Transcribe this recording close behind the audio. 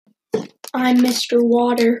I'm Mr.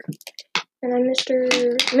 Water. And I'm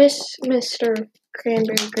Mr.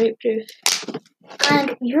 Cranberry Grape Juice.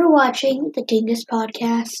 And you're watching the Dingus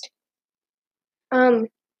podcast.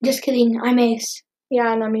 Just kidding, I'm Ace.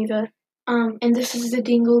 Yeah, and I'm Eva. And this is the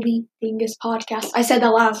Dingus podcast. I said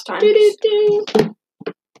that last time.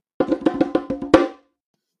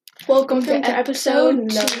 Welcome to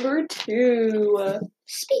episode number 2.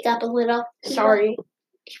 Speak up a little. Sorry.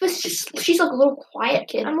 She's like a little quiet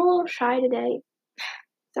kid. I'm a little shy today.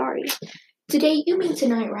 Sorry. Today, you mean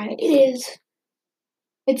tonight, right? It's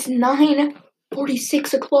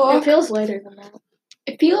 9:46 o'clock. It feels later than that.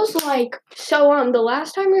 It feels like... So, the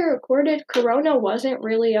last time we recorded, Corona wasn't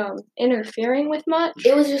really, interfering with much.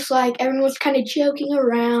 It was just like, everyone was kind of joking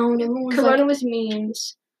around. Corona was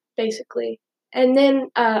memes, basically. And then,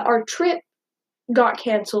 our trip got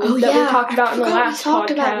canceled we talked about in the last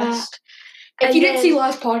podcast. If you didn't see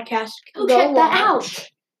last podcast, go check that out.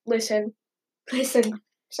 Listen.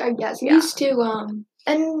 Sorry, guys. Yeah. Used to,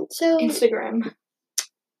 and so... Instagram.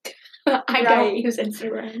 I don't use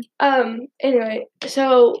Instagram. Anyway,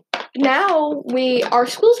 so now our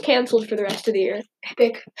school's canceled for the rest of the year.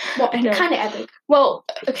 Epic. Well, I know. Kind of epic. Well,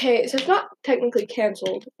 okay, so it's not technically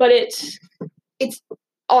canceled, but it's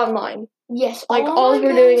online. Yes. Like, all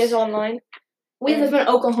we're doing is online. We live in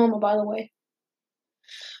Oklahoma, by the way.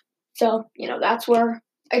 So, that's where...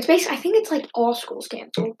 It's basically... I think it's like all schools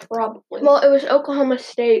canceled, probably. Well, it was Oklahoma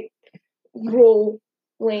State rolling.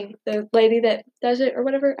 The lady that does it or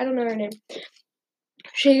whatever. I don't know her name.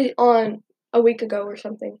 She, on a week ago or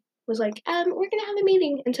something, was like, we're going to have a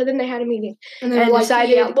meeting. And so then they had a meeting. And they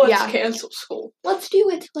decided, let's cancel school. Let's do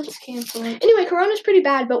it. Let's cancel it. Anyway, Corona's pretty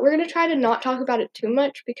bad, but we're going to try to not talk about it too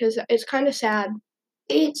much because it's kind of sad.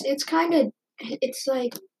 It's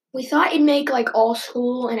like, we thought it'd make, like, all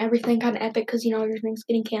school and everything kind of epic because, everything's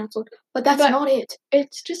getting canceled. But that's not it.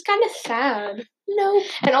 It's just kind of sad. No.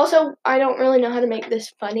 And also, I don't really know how to make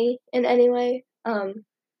this funny in any way.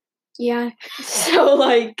 Yeah. So,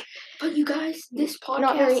 like... But you guys, this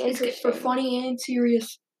podcast is for funny and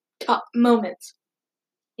serious moments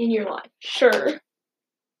in your life. Sure.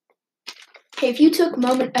 Okay, if you took a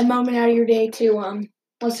moment out of your day to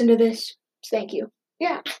listen to this, thank you.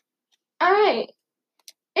 Yeah. All right.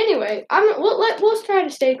 Anyway, we'll try to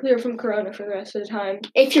stay clear from Corona for the rest of the time.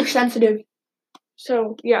 If you're sensitive.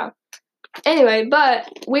 So, yeah. Anyway, but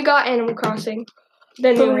we got Animal Crossing.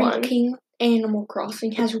 The new one. Animal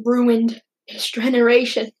Crossing has ruined this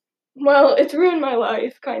generation. Well, it's ruined my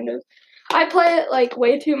life, kind of. I play it, like,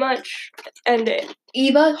 way too much, and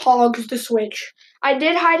Eva hogs the Switch. I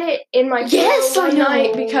did hide it in my phone one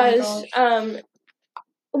night because,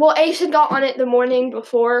 Ace had got on it the morning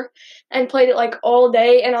before and played it, like, all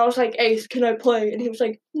day, and I was like, Ace, can I play? And he was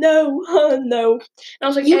like, no. And I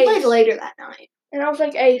was like, You played later that night. And I was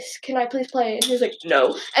like, Ace, can I please play? And he was like,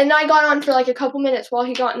 no. And I got on for, like, a couple minutes while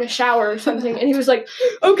he got in the shower or something, and he was like,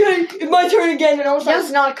 okay, it's my turn again. And I was like... That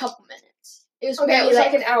was not a couple minutes. It was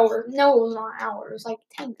like an hour. No, it was not an hour. It was like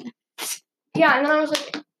 10 minutes. Yeah, and then I was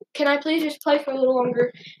like, can I please just play for a little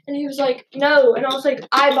longer? And he was like, no. And I was like,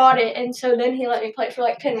 I bought it. And so then he let me play for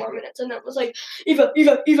like 10 more minutes. And it was like, Eva,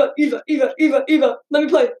 let me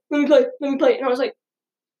play. And I was like,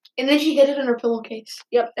 and then she hid it in her pillowcase.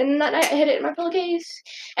 Yep. And that night I hid it in my pillowcase.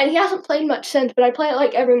 And he hasn't played much since, but I play it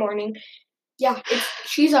like every morning. Yeah,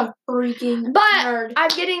 she's a freaking nerd. I'm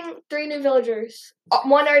getting 3 new villagers.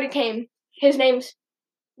 One already came. His name's...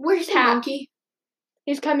 Where's the monkey?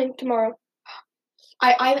 He's coming tomorrow.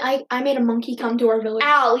 I made a monkey come to our village.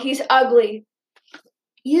 Al, he's ugly.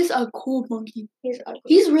 He is a cool monkey. He's ugly.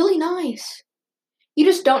 He's really nice. You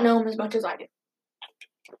just don't know him as much as I do.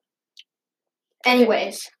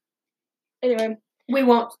 Anyway, we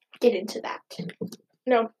won't get into that.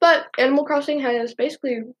 No, but Animal Crossing has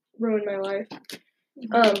basically ruined my life.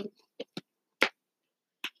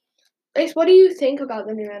 Ace, what do you think about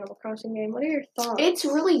the new Animal Crossing game? What are your thoughts? It's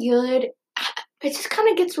really good. It just kind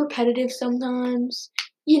of gets repetitive sometimes.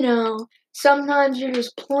 Sometimes you're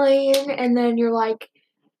just playing and then you're like,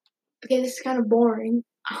 okay, this is kind of boring.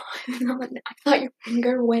 I thought your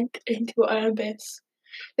finger went into an abyss.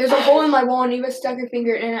 There's a hole in my wall and Eva stuck her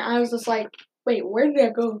finger in it. I was just like, wait, where did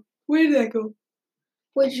that go? Where did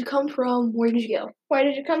you come from? Where did you go? Where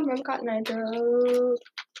did you come from, Cotton Eye Joe?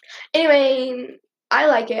 Anyway, I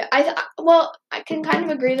like it. I can kind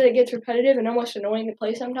of agree that it gets repetitive and almost annoying to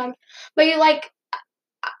play sometimes. But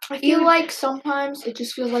I feel like sometimes it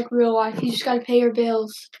just feels like real life. You just gotta pay your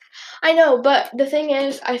bills. I know, but the thing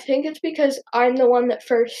is, I think it's because I'm the one that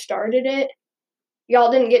first started it.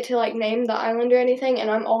 Y'all didn't get to, like, name the island or anything, and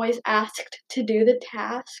I'm always asked to do the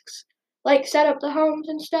tasks. Like, set up the homes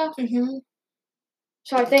and stuff. Mm-hmm.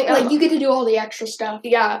 So I think Like, you get to do all the extra stuff.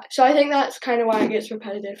 yeah. So I think that's kind of why it gets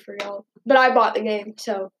repetitive for y'all. But I bought the game,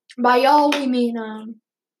 so By y'all, we mean,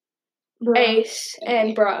 bruh. Ace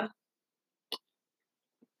and Bruh.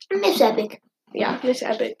 Miss Epic. Yeah, Miss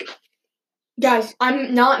Epic. Guys,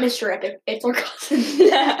 I'm not Mr. Epic. It's our cousin.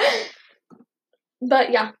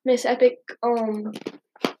 But yeah, Miss Epic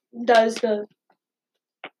does the.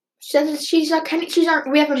 She's our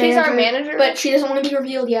manager, but she doesn't want to be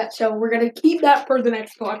revealed yet, so we're gonna keep that for the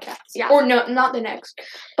next podcast. Yeah. Or no, not the next,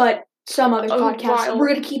 but some other podcast. While. We're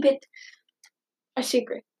gonna keep it a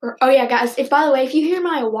secret. Oh yeah, guys. By the way, if you hear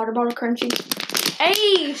my water bottle crunching,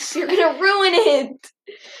 Ace, you're gonna ruin it.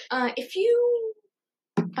 If you,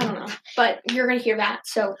 I don't know, but you're gonna hear that,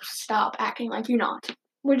 so stop acting like you're not.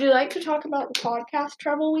 Would you like to talk about the podcast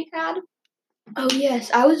trouble we had? Oh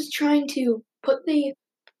yes, I was trying to put the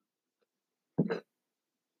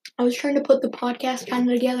podcast kind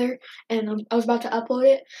of together, and I was about to upload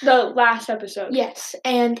it. The last episode. Yes,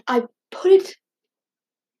 and I put it,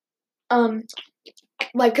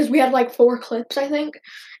 because we had like 4 clips, I think,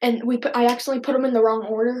 and I accidentally put them in the wrong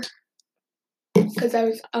order. Because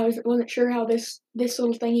I wasn't sure how this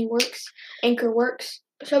little thingy works, Anchor works.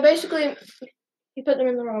 So basically, you put them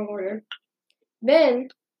in the wrong order. Then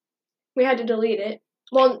we had to delete it.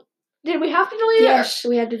 Well, did we have to delete it? Yes,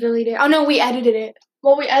 we had to delete it. Oh no, we edited it.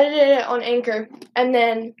 Well, we edited it on Anchor, and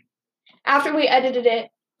then after we edited it,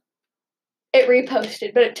 it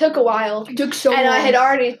reposted, but it took a while. It took so long. And I had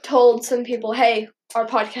already told some people, hey, our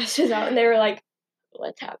podcast is out, and they were like,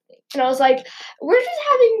 what's happening? And I was like, we're just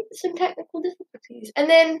having some technical difficulties. And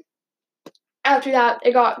then after that,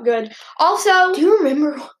 it got good. Also, do you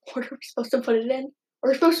remember what order we're supposed to put it in?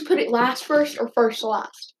 We're supposed to put it last first or first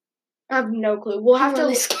last? I have no clue. We'll have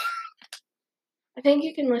really to. I think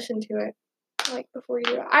you can listen to it like before you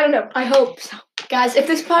do it. I don't know. I hope so. Guys, if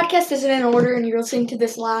this podcast isn't in order and you're listening to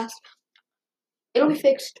this last, it'll be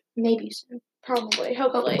fixed maybe soon. Probably.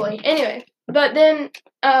 Hopefully. Anyway, but then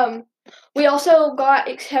we also got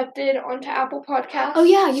accepted onto Apple Podcasts. Oh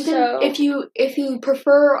yeah, you can if you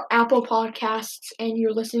prefer Apple Podcasts and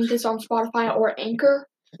you're listening to this on Spotify or Anchor,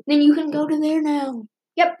 then you can go to there now.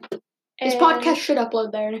 Yep. This podcast should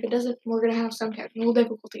upload there, and if it doesn't, we're gonna have some technical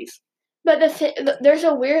difficulties. But there's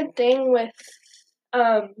a weird thing with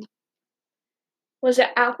was it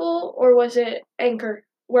Apple or was it Anchor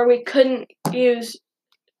where we couldn't use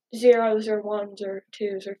 0s or 1s or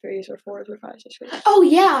 2s or 3s or 4s or 5s or 6s. Oh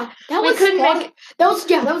yeah, that was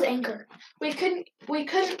Anchor. We couldn't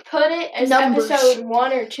put it as Numbers. episode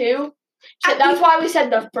 1 or 2. So that's why we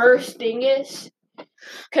said the first Dingus,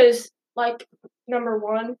 because like number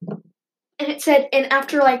 1. And it said, and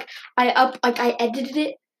after I edited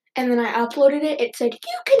it and then I uploaded it, it said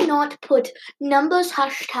you cannot put numbers,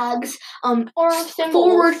 hashtags, or symbols,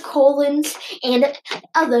 forward colons, and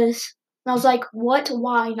others. And I was like, what?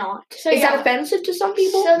 Why not? So, is that offensive to some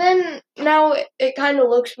people? So then now it kind of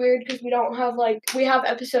looks weird because we don't have we have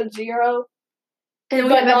episode 0, and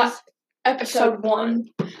but not episode 1.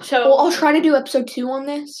 So I'll try to do episode 2 on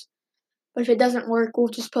this. But if it doesn't work, we'll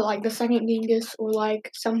just put the second Dingus or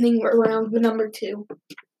something around the number 2.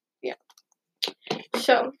 Yeah.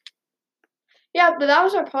 So yeah, but that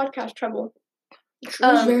was our podcast trouble. It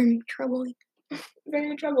was very troubling.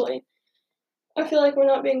 Very troubling. I feel like we're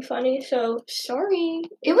not being funny, so sorry.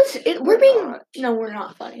 No, we're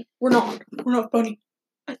not funny. We're not funny.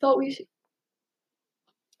 I thought we should.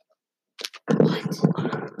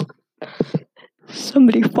 What?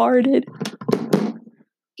 Somebody farted.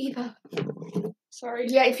 Eva. Sorry.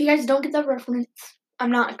 Yeah, if you guys don't get that reference,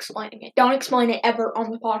 I'm not explaining it. Don't explain it ever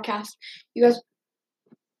on the podcast. You guys.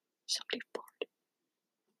 Somebody farted.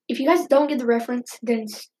 If you guys don't get the reference, then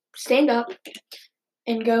stand up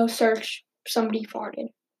and go search somebody farted.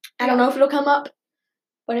 I don't know if it'll come up,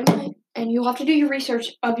 but it might. And you'll have to do your research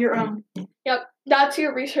of your own. Yep, that's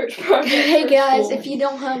your research project. Hey guys, if you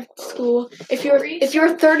don't have school, if you're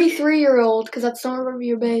a 33-year-old, because that's some of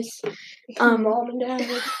your base, mom and dad.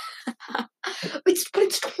 it's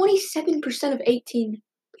 27% of 18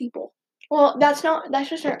 people. Well, that's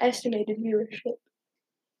just our estimated viewership.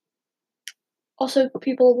 Also,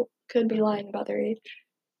 people could be lying about their age.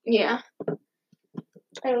 Yeah.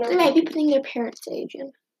 I don't know. They might be putting their parents' age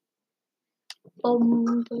in.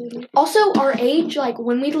 Also, our age,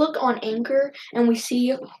 when we look on Anchor and we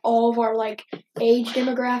see all of our, age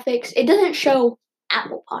demographics, it doesn't show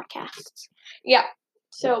Apple Podcasts. Yeah.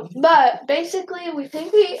 So, but basically, we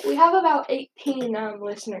think we have about 18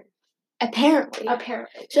 listeners. Apparently.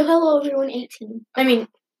 So, hello, everyone 18. I mean,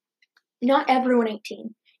 not everyone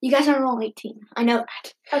 18. You guys aren't all 18. I know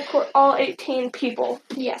that. Of course, all 18 people.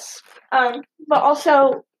 Yes. But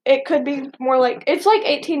also, it could be more like it's like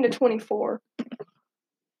 18 to 24.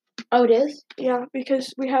 Oh, it is? Yeah,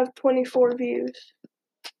 because we have 24 views.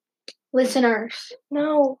 Listeners.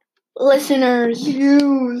 No. Listeners.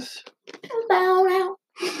 Views.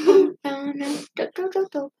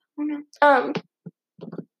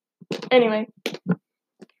 Anyway.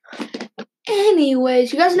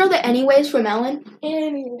 Anyways, you guys know the anyways from Ellen?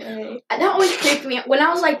 Anyway. That always creeped me out. When I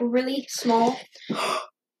was like really small.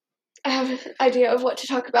 I have an idea of what to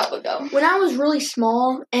talk about, but go. When I was really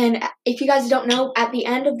small, and if you guys don't know, at the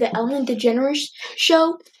end of the Ellen DeGeneres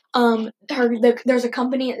show, there's a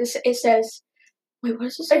company. It says, wait, what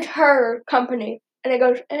is this? It's her company, and it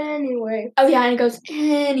goes anyway. Oh yeah, and it goes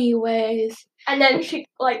anyways, and then she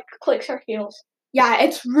like clicks her heels. Yeah,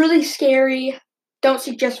 it's really scary. Don't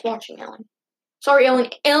suggest watching Ellen. Sorry, Ellen.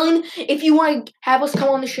 Ellen, if you want to have us come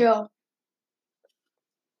on the show,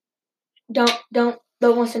 don't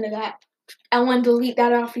listen to that. Ellen, delete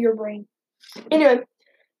that off of your brain. Anyway,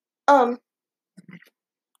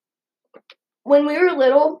 when we were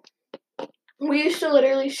little, we used to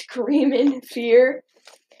literally scream in fear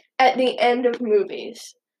at the end of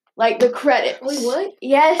movies. Like the credits. We would?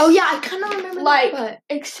 Yes. Oh yeah, I kind of remember like, that.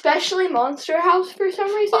 Like, especially Monster House for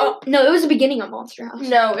some reason. No, it was the beginning of Monster House.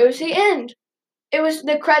 No, it was the end. It was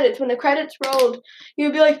the credits. When the credits rolled,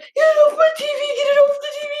 you'd be like, "Get it off my TV! Get it off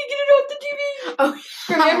the TV! Get it off the TV!" Oh,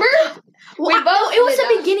 remember? It was the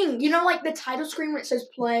beginning. You know, like the title screen where it says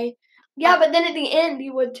play. Yeah, but then at the end,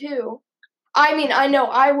 you would too. I mean, I know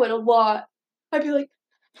I would a lot. I'd be like,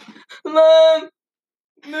 "Mom,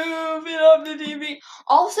 move it off the TV."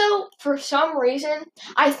 Also, for some reason,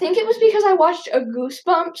 I think it was because I watched a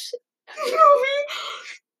Goosebumps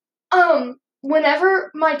movie.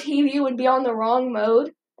 Whenever my TV would be on the wrong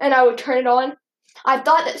mode and I would turn it on, I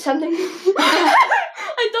thought that something was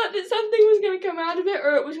gonna come out of it,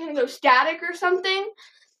 or it was gonna go static or something.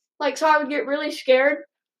 Like, so I would get really scared.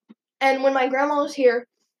 And when my grandma was here,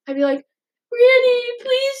 I'd be like, "Granny,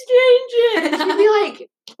 please change it." And she'd be like,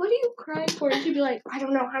 "What are you crying for?" And she'd be like, "I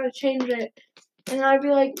don't know how to change it." And I'd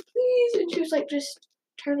be like, "Please." And she was like, "Just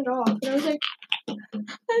turn it off." And I was like, I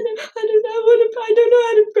don't know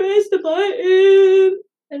how to press the button.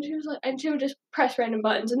 And she was like, and she would just press random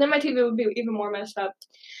buttons, and then my TV would be even more messed up.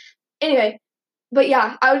 Anyway, but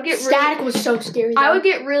yeah, I would get static was so scary. I would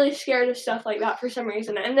get really scared of stuff like that for some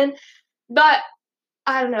reason, and then, but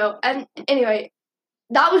I don't know. And anyway,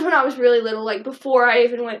 that was when I was really little, like before I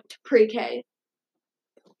even went to pre-K.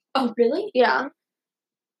 Oh really? Yeah.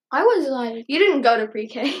 I was like, you didn't go to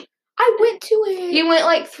pre-K. I went to it. You went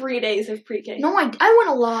like 3 days of pre-K. No, I went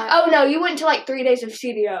a lot. Oh no, you went to like 3 days of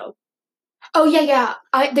CDO. Oh yeah.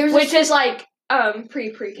 Which is like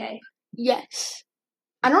pre-K. Yes.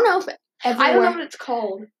 I don't know if everywhere. I don't know what it's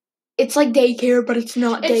called. It's like daycare, but it's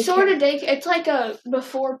not daycare. It's sort of daycare. It's like a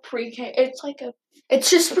before pre-K. It's like a. It's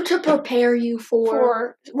just to prepare you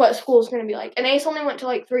for what school's going to be like. And Ace only went to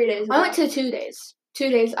like 3 days. I went to 2 days. 2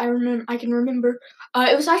 days. I can remember.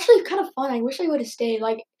 It was actually kind of fun. I wish I would have stayed.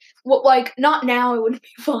 Like not now. It wouldn't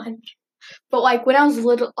be fun. But like when I was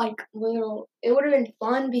little, it would have been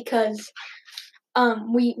fun because,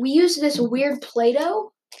 we used this weird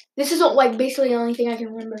Play-Doh. This is like basically the only thing I can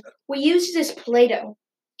remember. We used this Play-Doh,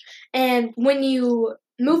 and when you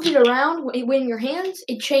moved it around in your hands,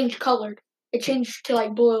 it changed color. It changed to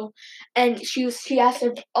like blue, and she asked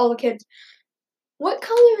all the kids, "What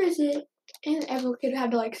color is it?" And every kid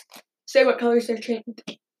had to like say what colors their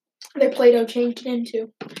Play-Doh changed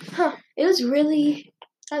into. Huh? It was really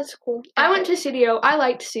that's cool. I went to CDO. I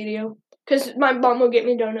liked CDO because my mom would get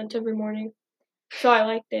me donuts every morning, so I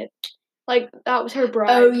liked it. Like that was her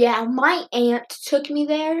bride. Oh yeah, my aunt took me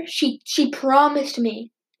there. She promised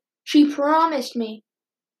me. She promised me.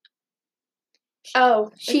 Oh,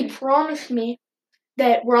 she promised me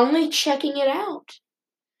that we're only checking it out.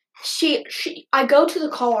 I go to the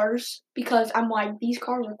cars because I'm like, these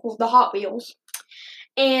cars are cool, the Hot Wheels,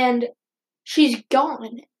 and she's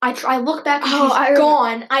gone. I look back and she's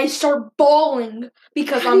gone. I start bawling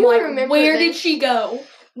because I'm like, where did she go?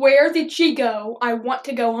 Where did she go? I want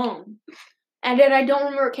to go home. And then I don't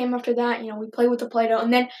remember what came after that. We played with the Play-Doh,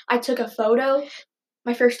 and then I took a photo,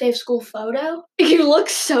 my first day of school photo. You look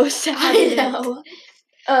so sad. I know.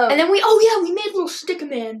 And then we made little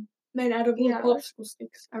stick-a-man out of little popsicle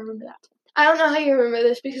sticks. I remember that. I don't know how you remember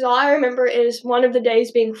this because all I remember is one of the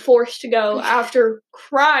days being forced to go after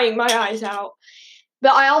crying my eyes out.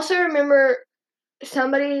 But I also remember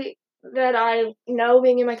somebody that I know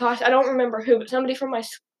being in my class. I don't remember who, but somebody from my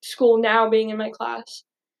school now being in my class.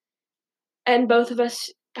 And both of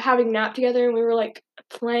us having nap together, and we were like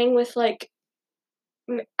playing with like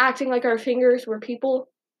acting like our fingers were people.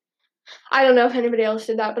 I don't know if anybody else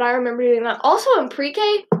did that, but I remember doing that. Also in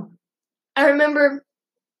pre-K, I remember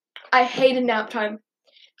I hated nap time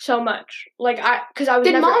so much. Because I was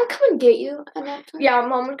Did never... Mom come and get you at nap time? Yeah,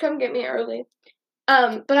 Mom would come get me early.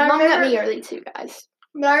 But Mom got me early too, guys.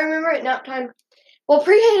 But I remember at nap time, well,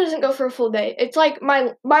 pre-K doesn't go for a full day. It's like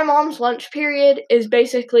my mom's lunch period is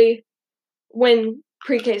basically when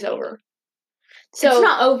pre-K's over. So it's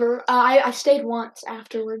not over. I stayed once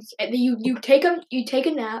afterwards. You take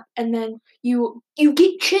a nap, and then you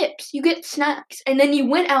get chips, you get snacks, and then you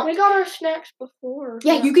went out. We got our snacks before.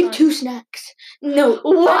 Yeah, you get 2 snacks. No,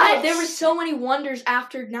 what? There were so many wonders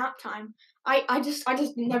after nap time. I just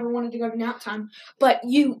never wanted to go to nap time. But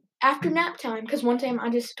after nap time, because one time I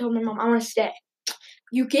just told my mom I want to stay.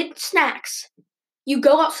 You get snacks. You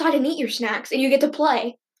go outside and eat your snacks, and you get to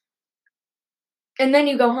play. And then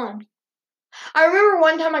you go home. I remember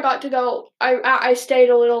one time I got to go. I stayed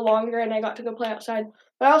a little longer and I got to go play outside.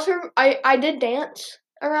 But I also I did dance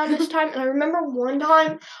around this time, and I remember one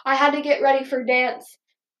time I had to get ready for dance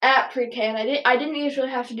at pre-K, and I didn't usually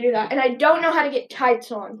have to do that, and I don't know how to get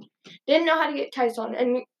tights on. Didn't know how to get tights on,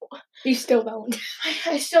 and you still don't.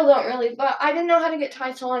 I still don't really, but I didn't know how to get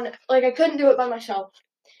tights on. Like I couldn't do it by myself,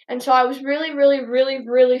 and so I was really, really, really,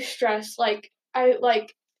 really stressed. I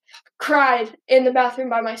cried in the bathroom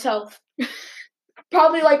by myself.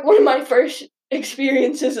 Probably one of my first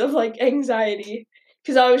experiences of anxiety,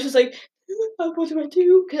 because I was just what do I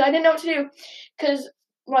do? Because I didn't know what to do. Because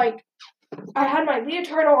I had my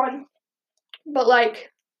leotard on, but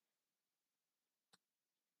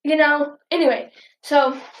anyway.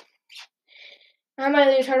 So I had my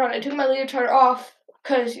leotard on. I took my leotard off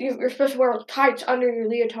because you're supposed to wear tights under your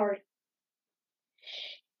leotard.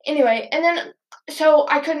 Anyway, and then so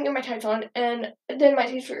I couldn't get my tights on, and then my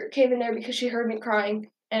teacher came in there because she heard me crying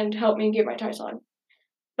and helped me get my tights on.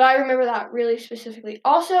 But I remember that really specifically.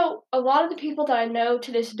 Also, a lot of the people that I know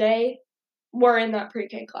to this day were in that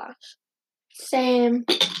pre-K class. Same.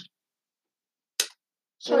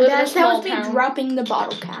 So that was me dropping the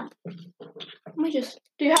bottle cap.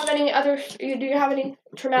 Do you have any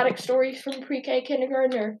traumatic stories from pre-K,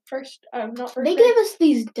 kindergarten, or not first? They gave us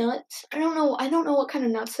these nuts. I don't know what kind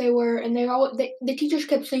of nuts they were, and the teachers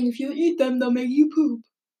kept saying, if you eat them, they'll make you poop.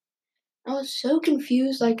 I was so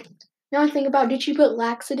confused. Now I think about, did she put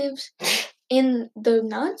laxatives in the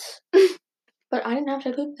nuts? But I didn't have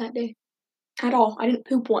to poop that day at all. I didn't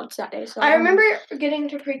poop once that day. So I remember getting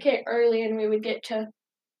to pre-K early, and we would get to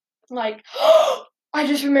I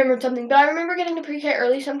just remembered something. But I remember getting to pre-K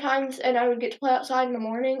early sometimes, and I would get to play outside in the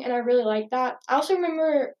morning, and I really liked that. I also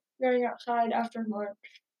remember going outside after lunch.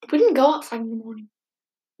 We didn't go outside in the morning.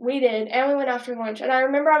 We did, and we went after lunch. And I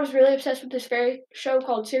remember I was really obsessed with this fairy show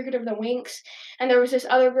called Secret of the Winx, and there was this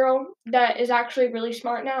other girl that is actually really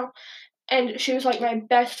smart now, and she was my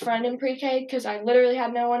best friend in pre-K because I literally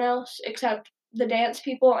had no one else except the dance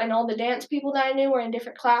people, and all the dance people that I knew were in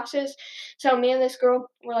different classes. So me and this girl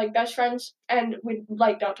were best friends, and we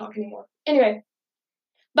don't talk anymore. Anyway,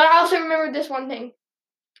 but I also remembered this one thing.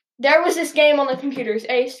 There was this game on the computers.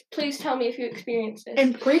 Ace, please tell me if you experienced this.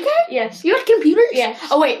 In pre-K? Yes. You had computers? Yes.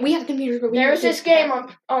 Oh wait, we had computers, but there was this game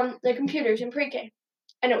on the computers in pre-K,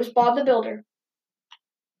 and it was Bob the Builder.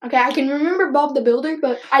 Okay, I can remember Bob the Builder,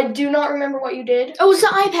 but I do not remember what you did. Oh, it's the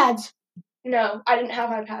iPads. No, I didn't have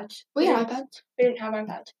iPads. We had iPads. We didn't have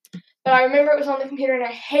iPads. But I remember it was on the computer, and I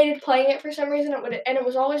hated playing it for some reason. It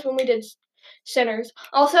was always when we did Sinners.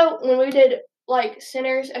 Also, when we did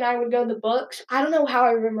Sinners, and I would go to the books. I don't know how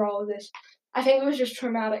I remember all of this. I think it was just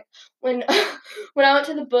traumatic. When when I went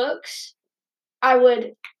to the books, I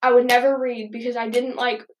would never read because I didn't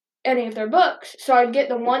like any of their books. So I'd get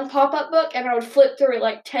the one pop-up book, and I would flip through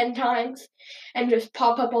it 10 times and just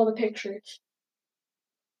pop up all the pictures.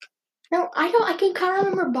 No, I can kind of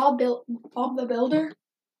remember Bob the Builder,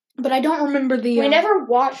 but I don't remember the... We never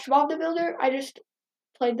watched Bob the Builder. I just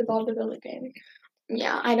played the Bob the Builder game.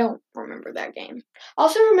 Yeah, I don't remember that game.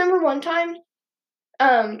 Also remember one time,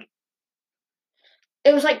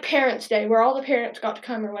 it was Parents' Day, where all the parents got to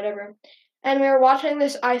come or whatever, and we were watching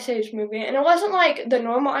this Ice Age movie, and it wasn't the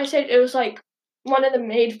normal Ice Age, it was one of the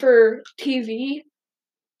made-for-TV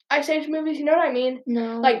Ice Age movies, you know what I mean?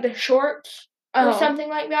 No. The shorts. Or something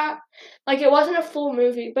like that. It wasn't a full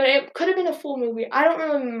movie, but it could have been a full movie. I don't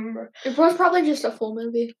really remember. It was probably just a full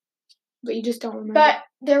movie, but you just don't remember. But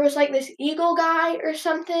there was this eagle guy or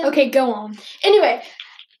something. Okay, go on. Anyway,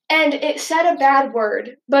 and it said a bad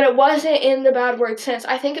word, but it wasn't in the bad word sense.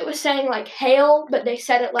 I think it was saying hail, but they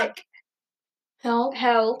said it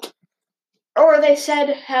hell. Or they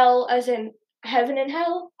said hell as in heaven and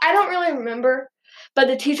hell. I don't really remember, but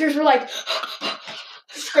the teachers were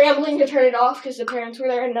scrambling to turn it off because the parents were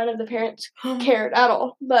there and none of the parents cared at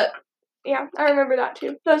all. But, yeah, I remember that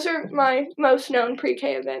too. Those are my most known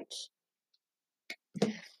pre-K events.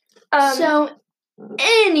 So,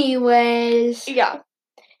 anyways. Yeah.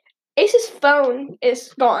 Ace's phone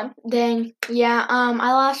is gone. Dang. Yeah,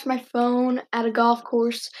 I lost my phone at a golf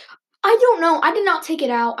course. I don't know. I did not take it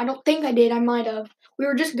out. I don't think I did. I might have. We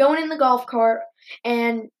were just going in the golf cart,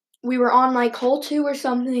 and we were on, like, hole 2 or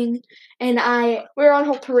something, and we were on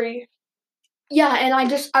hole 3. Yeah, and I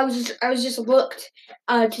was just looked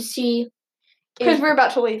to see. Because we were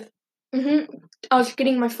about to leave. I was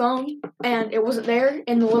getting my phone, and it wasn't there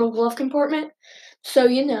in the little glove compartment. So,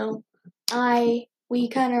 we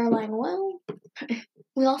kind of are like, well,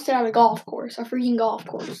 we lost it at a golf course, a freaking golf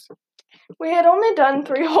course. We had only done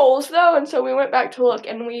 3 holes, though, and so we went back to look,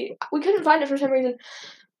 and we couldn't find it for some reason.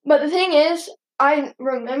 But the thing is, I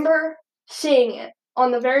remember seeing it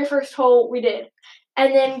on the very first hole we did,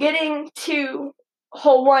 and then getting to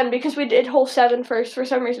hole 1, because we did hole 7 first for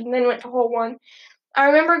some reason, and then went to hole 1. I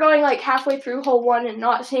remember going, like, halfway through hole 1 and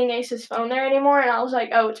not seeing Ace's phone there anymore, and I was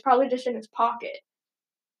like, oh, it's probably just in his pocket.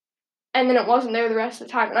 And then it wasn't there the rest of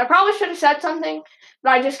the time. And I probably should have said something, but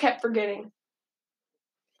I just kept forgetting.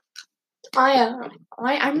 I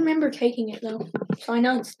remember taking it, though. So I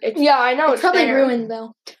know it's yeah, I know it's probably there. ruined,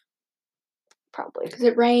 though. Probably, because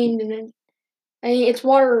it rained, and it's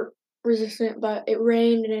water resistant, but it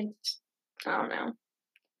rained, and I don't know.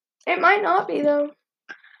 It might not be, though.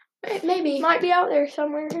 Maybe. It might be out there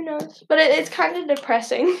somewhere, who knows. But it's kind of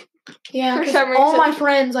depressing. Yeah, for some reason. All my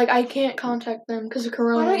friends, like, I can't contact them because of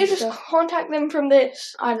Corona. Why don't you just contact them from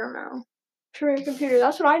this? I don't know. From your computer.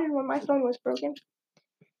 That's what I did when my phone was broken.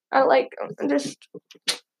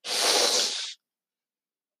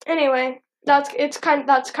 Anyway, that's kind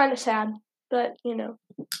of sad, but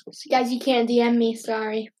So guys, you can't DM me.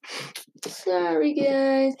 Sorry. Sorry,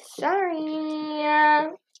 guys.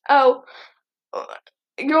 Sorry. Oh,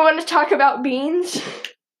 you want to talk about beans?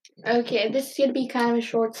 Okay, this is gonna be kind of a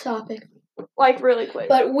short topic. Like really quick.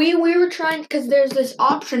 But we were trying because there's this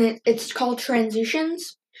option. It's called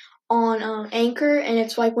transitions on Anchor, and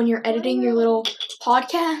it's like when you're editing your little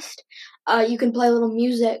podcast, you can play a little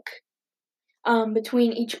music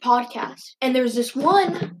between each podcast. And there's this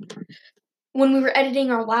one when we were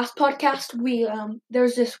editing our last podcast.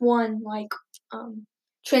 There's this one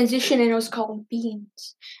transition, and it was called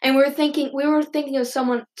Beans. And we were thinking of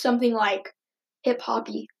something like hip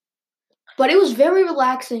hoppy, but it was very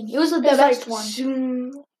relaxing. It was the best one.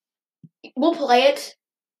 Zoom. We'll play it.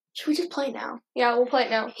 Should we just play it now? Yeah, we'll play it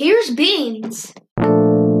now. Here's Beans.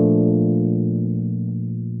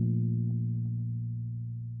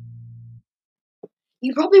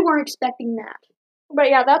 You probably weren't expecting that. But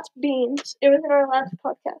yeah, that's Beans. It was in our last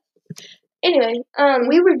podcast. Anyway,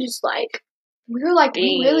 we really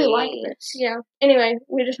like this. Yeah. Anyway,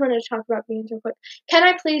 we just wanted to talk about Beans real quick. Can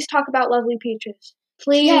I please talk about Lovely Peaches?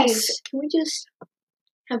 Please. Yes. Can we just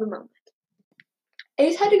have a moment?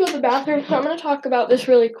 Ace had to go to the bathroom, so I'm going to talk about this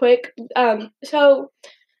really quick. So,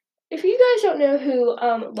 if you guys don't know who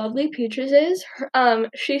Lovely Peaches is,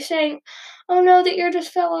 she's saying, "Oh no, the ear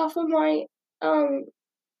just fell off of my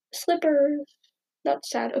slippers." That's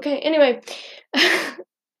sad. Okay, anyway.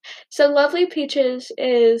 So Lovely Peaches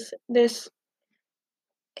is this.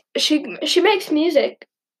 She makes music,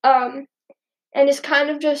 and is kind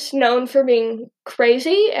of just known for being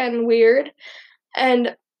crazy and weird,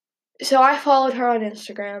 and so I followed her on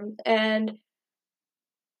Instagram, and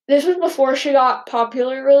this was before she got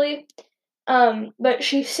popular, really. But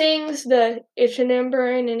she sings the itchin' and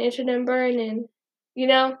burn and itchin' and burn and,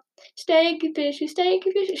 stanky fishy,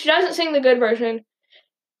 stanky fishy. She doesn't sing the good version.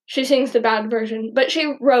 She sings the bad version, but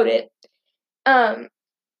she wrote it. And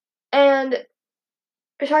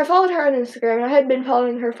so I followed her on Instagram, and I had been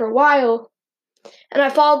following her for a while, and I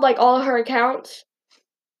followed, all of her accounts.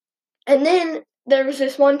 And then there was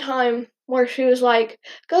this one time where she was like,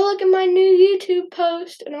 go look at my new YouTube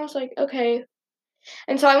post. And I was like, okay.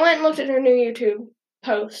 And so I went and looked at her new YouTube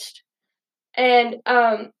post. And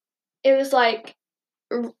it was like,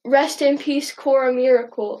 rest in peace, Cora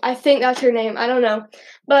Miracle. I think that's her name. I don't know.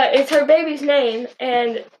 But it's her baby's name.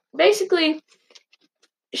 And basically,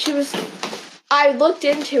 I looked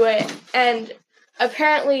into it. And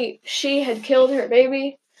apparently she had killed her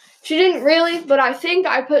baby. She didn't really, but I think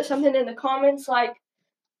I put something in the comments like,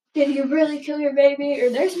 did you really kill your baby?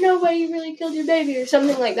 Or there's no way you really killed your baby, or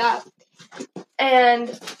something like that.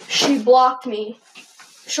 And she blocked me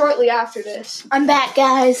shortly after this. I'm back,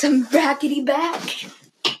 guys. I'm backity back.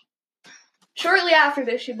 Shortly after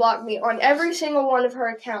this, she blocked me on every single one of her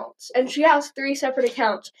accounts. And she has 3 separate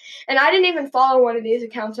accounts. And I didn't even follow one of these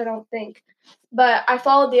accounts, I don't think. But I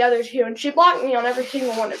followed the other 2, and she blocked me on every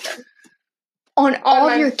single one of them. On all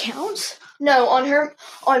of your accounts? No,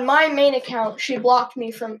 on my main account, she blocked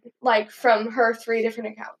me from her 3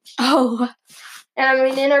 different accounts. Oh. And I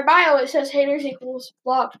mean, in her bio, it says haters equals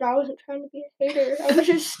blocked, but I wasn't trying to be a hater. I was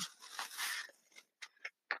just,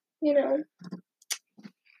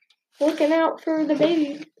 looking out for the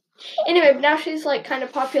baby. Anyway, now she's, kind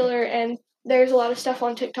of popular, and there's a lot of stuff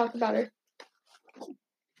on TikTok about her.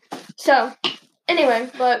 So, anyways.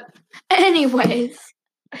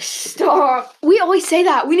 Stop. We always say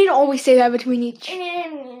that. We need to always say that between each.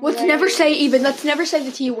 Anyways. Let's never say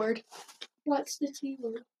the T word. What's the T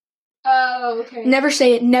word? Oh, okay. Never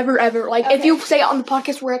say it. Never, ever. Okay. If you say it on the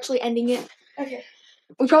podcast, we're actually ending it. Okay.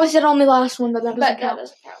 We probably said it on the last one, but that doesn't count.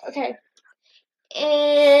 Okay.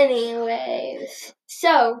 Anyways.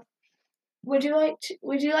 So, would you like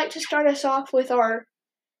to start us off with our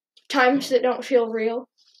times that don't feel real?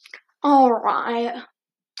 All right.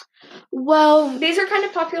 Well, these are kind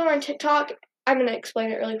of popular on TikTok. I'm going to explain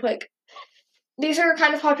it really quick. These are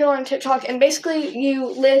kind of popular on TikTok, and basically you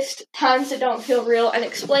list times that don't feel real and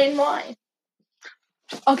explain why.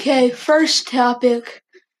 Okay, first topic.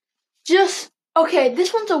 This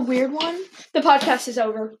one's a weird one. The podcast is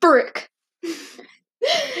over. Frick.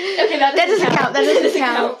 Okay, that doesn't count. That doesn't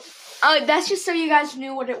count. That's just so you guys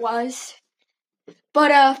knew what it was.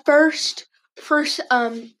 But first place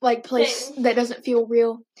that doesn't feel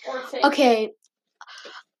real. Okay.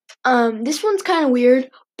 This one's kind of weird,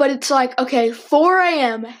 but it's 4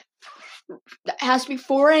 a.m. It has to be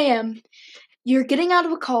 4 a.m. You're getting out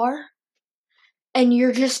of a car, and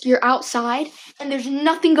you're outside, and there's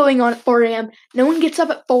nothing going on at 4 a.m. No one gets up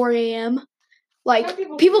at 4 a.m.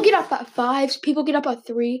 People get up at 5, people get up at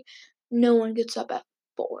 3. No one gets up at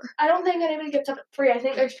 4. I don't think anybody gets up at 3. I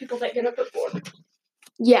think there's people that get up at 4.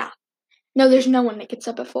 Yeah. No, there's no one that gets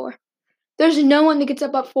up at 4. There's no one that gets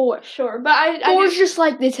up at 4. Sure, but 4 is just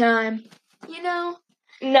the time.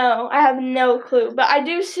 No, I have no clue. But I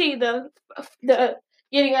do see the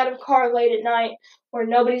getting out of a car late at night where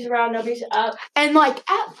nobody's around, nobody's up. And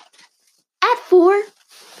at 4,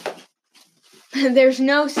 there's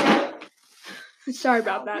no sound. Sorry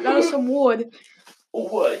about that. That was some wood.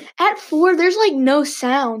 Wood. At 4, there's no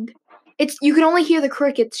sound. You can only hear the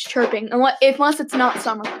crickets chirping unless it's not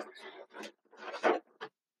summer.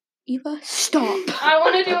 Eva, stop. I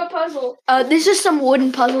want to do a puzzle. This is some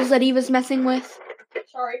wooden puzzles that Eva's messing with.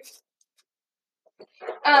 Sorry.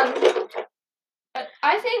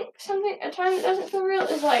 I think a time that doesn't feel real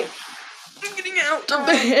is I'm getting out of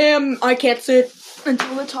the ham. I can't sit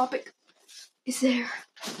until the topic is there.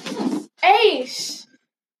 Ace!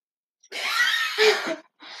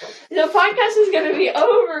 The podcast is gonna be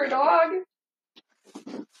over, dog.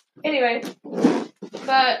 Anyway,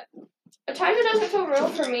 but a time that doesn't feel real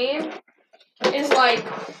for me is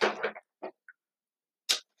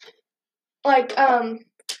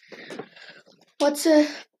what's a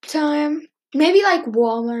time? Maybe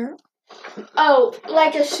Walmart. Oh,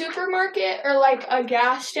 a supermarket or a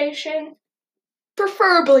gas station?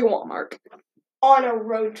 Preferably Walmart. On a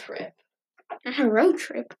road trip. A road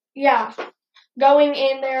trip? Yeah. Going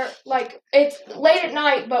in there, it's late at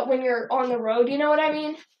night, but when you're on the road, you know what I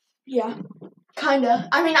mean? Yeah. Kinda.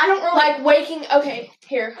 I mean, I don't really... waking... Okay,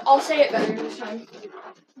 here. I'll say it better this time.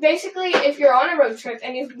 Basically, if you're on a road trip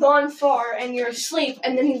and you've gone far and you're asleep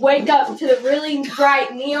and then you wake up to the really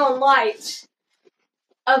bright neon lights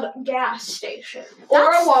of a gas station.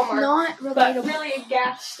 Or a Walmart. Not relatable. But really a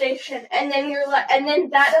gas station. And then and then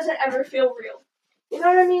that doesn't ever feel real. You know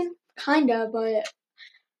what I mean? Kinda, but...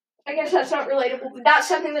 I guess that's not relatable, but that's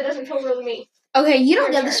something that doesn't feel real to me. Okay, you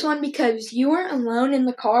don't get this one because you weren't alone in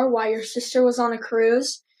the car while your sister was on a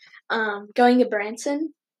cruise, going to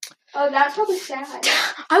Branson. Oh, that's probably sad.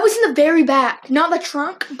 I was in the very back, not the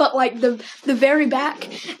trunk, but the very back,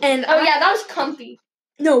 and yeah, that was comfy.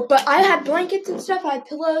 No, but I had blankets and stuff. I had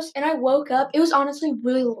pillows, and I woke up. It was honestly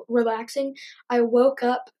really relaxing. I woke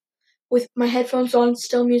up with my headphones on,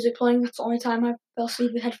 still music playing. That's the only time I fell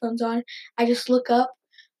asleep with headphones on. I just look up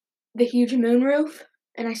the huge moonroof,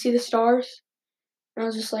 and I see the stars, and I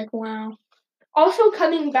was just like, wow. Also,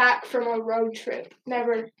 coming back from a road trip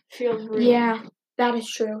never feels real. Yeah, that is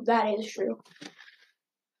true. That is true.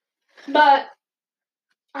 But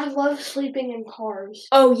I love sleeping in cars.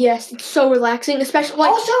 Oh, yes. It's so relaxing, especially...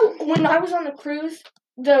 Also, when I was on the cruise,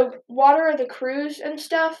 the water of the cruise and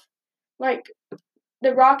stuff,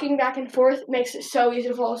 the rocking back and forth makes it so easy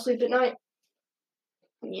to fall asleep at night.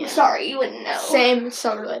 Yeah. Sorry, you wouldn't know. Same,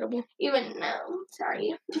 so relatable. You wouldn't know.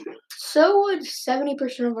 Sorry. So would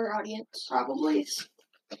 70% of our audience. Probably.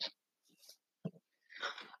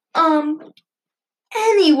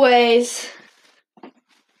 Anyways.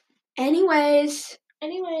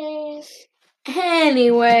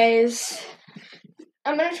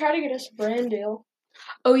 I'm gonna try to get us a brand deal.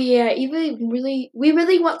 Oh yeah, we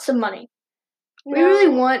really want some money. No, We really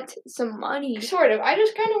want some money. Sort of. I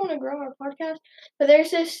just kind of want to grow our podcast. But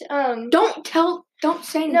there's this Don't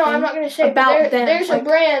say anything. No, I'm not gonna say about them. There's a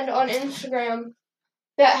brand on Instagram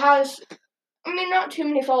that has, I mean, not too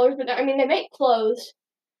many followers, but I mean they make clothes.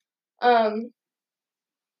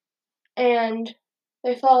 And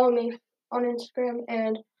they follow me on Instagram,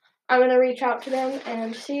 and I'm gonna reach out to them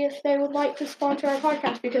and see if they would like to sponsor our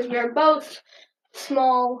podcast because we are both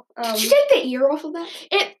small. Did you take the ear off of that?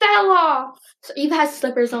 It fell off. So Eve has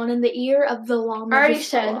slippers on, and the ear of the llama. I already just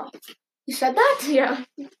said. fell off. You said that? Yeah.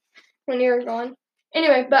 When you were gone.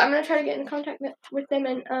 Anyway, but I'm gonna try to get in contact with them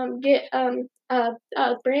and get a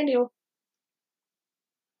brand deal.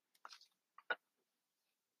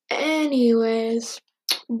 Anyways,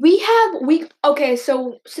 okay,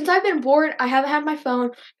 so since I've been bored, I haven't had my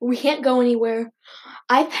phone. We can't go anywhere.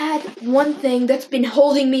 I've had one thing that's been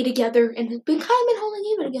holding me together and has been holding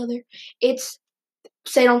Eva together. It's,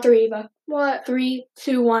 say it on 3, Eva. What? 3,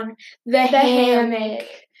 2, 1. The hammock.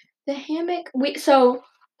 The hammock. So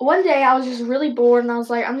one day I was just really bored and I was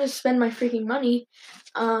like, I'm just spending my freaking money.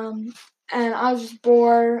 And I was just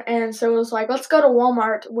bored, and so it was like, let's go to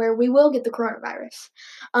Walmart where we will get the coronavirus.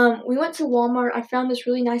 We went to Walmart. I found this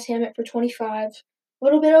really nice hammock for $25, a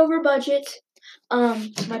little bit over budget.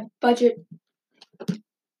 My budget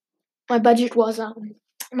was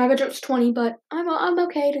 $20, but I'm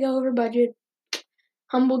okay to go over budget.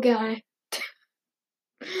 Humble guy.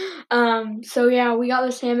 So yeah, we got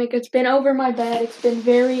this hammock. It's been over my bed. It's been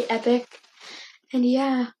very epic, and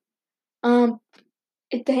yeah,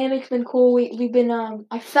 the hammock's been cool. We've been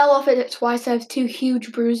I fell off it twice. I have 2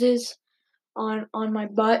 huge bruises on my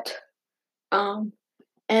butt. And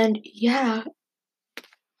yeah,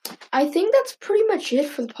 I think that's pretty much it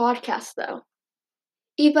for the podcast, though.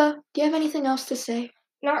 Eva, do you have anything else to say?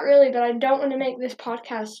 Not really, but I don't want to make this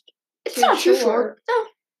podcast. It's not too short. No.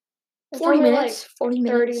 40 minutes. Like 40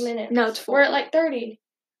 minutes. 30 minutes. No, it's 40. We're at like 30.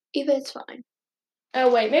 Eva, it's fine. Oh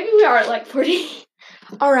wait, maybe we are at like 40.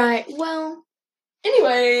 All right. Well.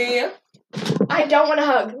 Anyway, I don't want to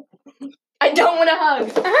hug. I don't want to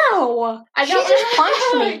hug. Ow! I don't just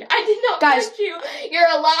punched me. I did not punch you. You're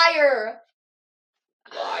a liar.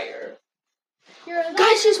 Liar. You're a liar.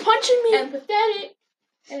 Guys, she's punching me. Empathetic.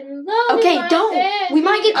 And okay, don't. We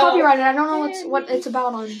might get copyrighted. I don't know what it's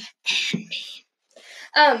about on.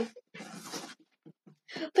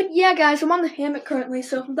 But yeah, guys, I'm on the hammock currently,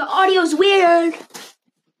 so the audio's weird.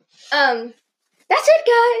 That's it,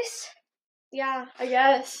 guys. Yeah, I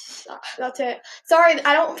guess that's it. Sorry,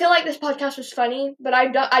 I don't feel like this podcast was funny, but I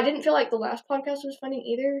didn't feel like the last podcast was funny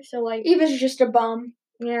either. So like, Eva's just a bum.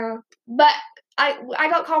 Yeah, but I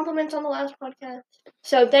got compliments on the last podcast.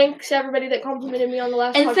 So thanks everybody that complimented me on the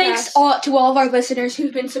last podcast. And thanks to all of our listeners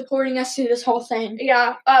who've been supporting us through this whole thing.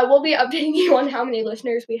 Yeah, we'll be updating you on how many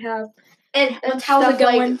listeners we have and how's it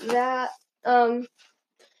going. Like that.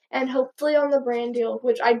 And hopefully on the brand deal,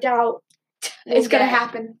 which I doubt it's gonna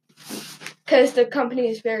happen. Because the company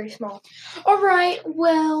is very small. Alright,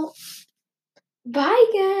 well, bye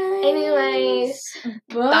guys. Anyways,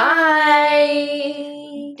 bye.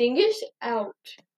 Dingus out.